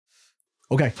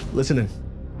Okay, listen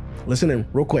in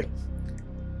real quick.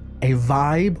 A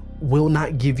vibe will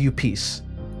not give you peace.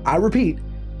 I repeat,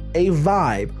 a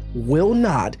vibe will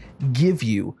not give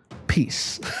you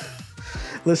peace.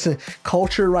 Listen,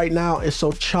 culture right now is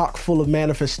so chock full of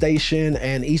manifestation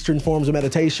and Eastern forms of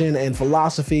meditation and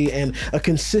philosophy and a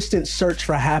consistent search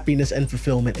for happiness and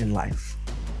fulfillment in life.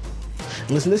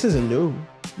 Listen, this isn't new.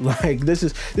 Like this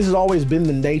has always been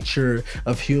the nature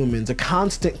of humans, a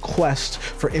constant quest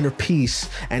for inner peace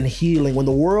and healing. When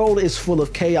the world is full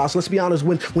of chaos, let's be honest,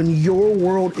 when your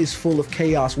world is full of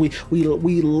chaos, we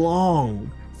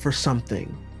long for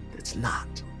something that's not.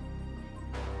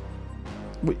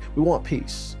 We want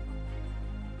peace.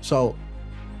 So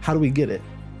how do we get it?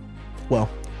 Well,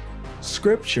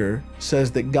 Scripture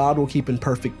says that God will keep in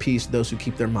perfect peace those who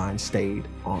keep their minds stayed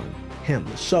on Him.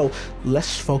 So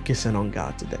let's focus in on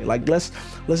God today. Like let's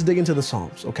dig into the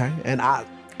Psalms, okay? And I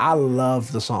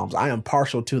love the Psalms. I am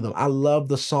partial to them. I love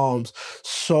the Psalms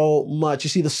so much. You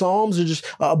see, the Psalms are just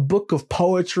a book of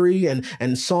poetry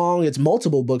and song. It's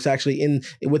multiple books actually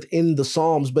within the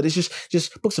Psalms, but it's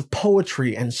just books of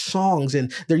poetry and songs,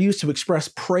 and they're used to express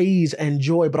praise and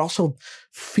joy, but also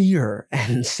fear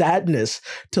and sadness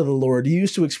to the Lord,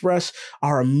 used to express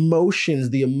our emotions,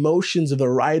 the emotions of the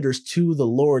writers to the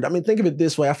Lord. I mean, think of it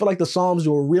this way. I feel like the Psalms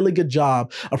do a really good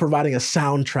job of providing a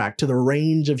soundtrack to the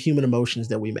range of human emotions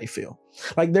that we may feel.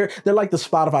 Like they're like the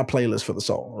Spotify playlist for the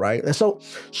soul, right? And so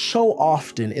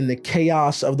often in the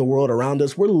chaos of the world around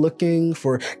us, we're looking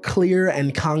for clear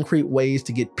and concrete ways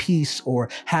to get peace or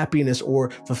happiness or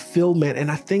fulfillment.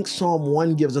 And I think Psalm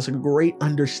 1 gives us a great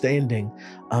understanding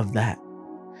of that.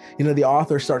 You know, the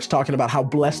author starts talking about how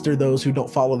blessed are those who don't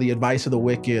follow the advice of the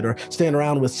wicked or stand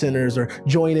around with sinners or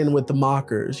join in with the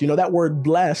mockers. You know, that word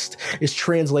blessed is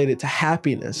translated to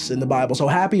happiness in the Bible. So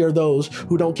happy are those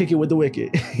who don't kick it with the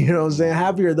wicked. You know what I'm saying?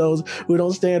 Happy are those who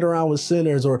don't stand around with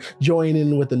sinners or join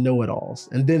in with the know-it-alls.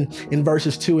 And then in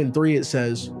verses 2 and 3, it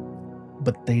says,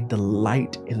 but they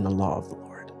delight in the law of the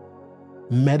Lord,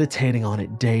 meditating on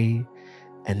it day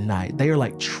and night. They are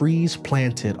like trees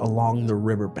planted along the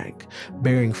riverbank,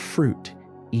 bearing fruit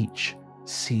each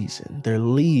season. Their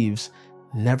leaves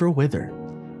never wither,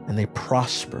 and they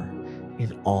prosper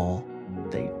in all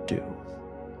they do.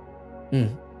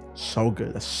 So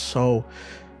good. That's so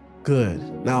good.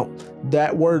 Now,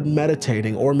 that word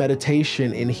meditating or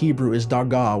meditation in Hebrew is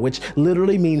dagah, which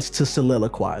literally means to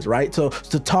soliloquize, right? So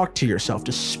to talk to yourself,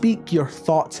 to speak your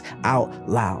thoughts out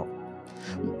loud.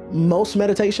 Most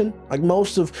meditation, like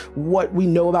most of what we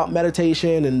know about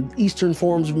meditation and Eastern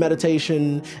forms of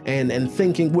meditation and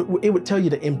thinking, it would tell you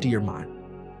to empty your mind.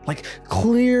 Like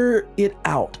clear it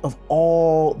out of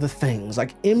all the things,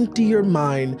 like empty your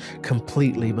mind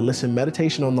completely. But listen,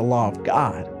 meditation on the law of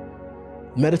God,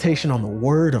 meditation on the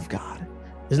word of God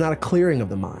is not a clearing of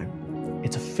the mind,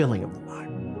 it's a filling of the mind.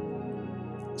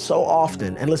 So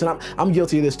often, and listen, I'm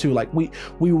guilty of this too. Like we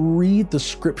read the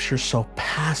scripture so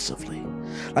passively.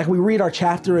 Like we read our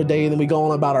chapter a day and then we go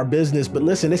on about our business. But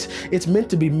listen, it's meant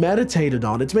to be meditated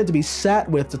on. It's meant to be sat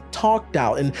with, to talked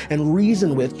out and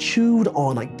reasoned with, chewed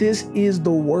on. Like this is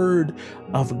the word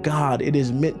of God. It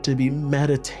is meant to be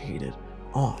meditated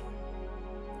on.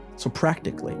 So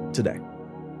practically today,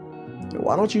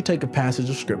 why don't you take a passage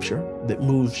of scripture that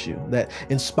moves you, that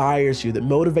inspires you, that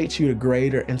motivates you to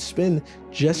greater, and spend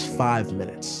just 5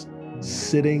 minutes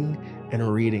sitting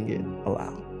and reading it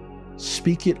aloud.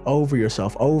 Speak it over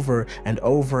yourself over and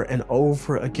over and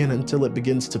over again until it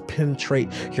begins to penetrate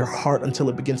your heart, until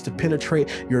it begins to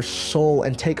penetrate your soul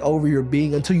and take over your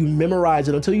being, until you memorize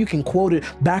it, until you can quote it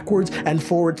backwards and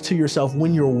forwards to yourself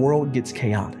when your world gets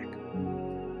chaotic.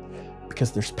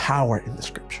 Because there's power in the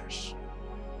scriptures.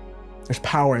 There's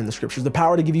power in the scriptures, the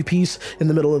power to give you peace in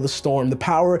the middle of the storm, the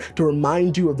power to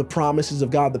remind you of the promises of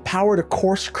God, the power to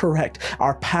course correct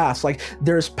our paths. Like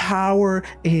there's power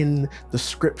in the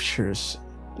scriptures,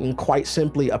 and quite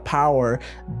simply a power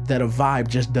that a vibe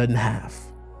just doesn't have.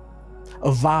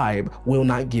 A vibe will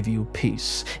not give you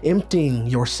peace. Emptying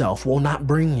yourself will not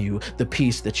bring you the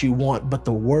peace that you want, but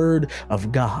the word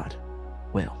of God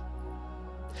will.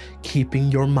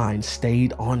 Keeping your mind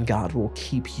stayed on God will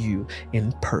keep you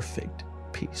in perfect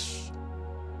peace.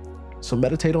 So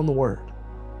meditate on the word.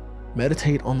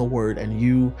 Meditate on the word and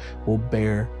you will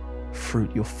bear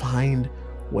fruit. You'll find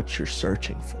what you're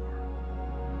searching for.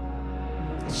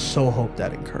 So hope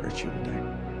that encouraged you today.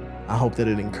 I hope that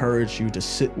it encouraged you to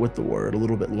sit with the word a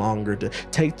little bit longer, to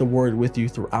take the word with you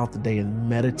throughout the day and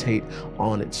meditate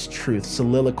on its truth.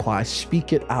 Soliloquize,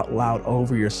 speak it out loud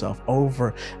over yourself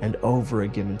over and over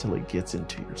again until it gets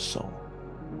into your soul.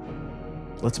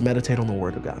 Let's meditate on the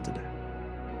word of God today.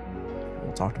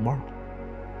 We'll talk tomorrow.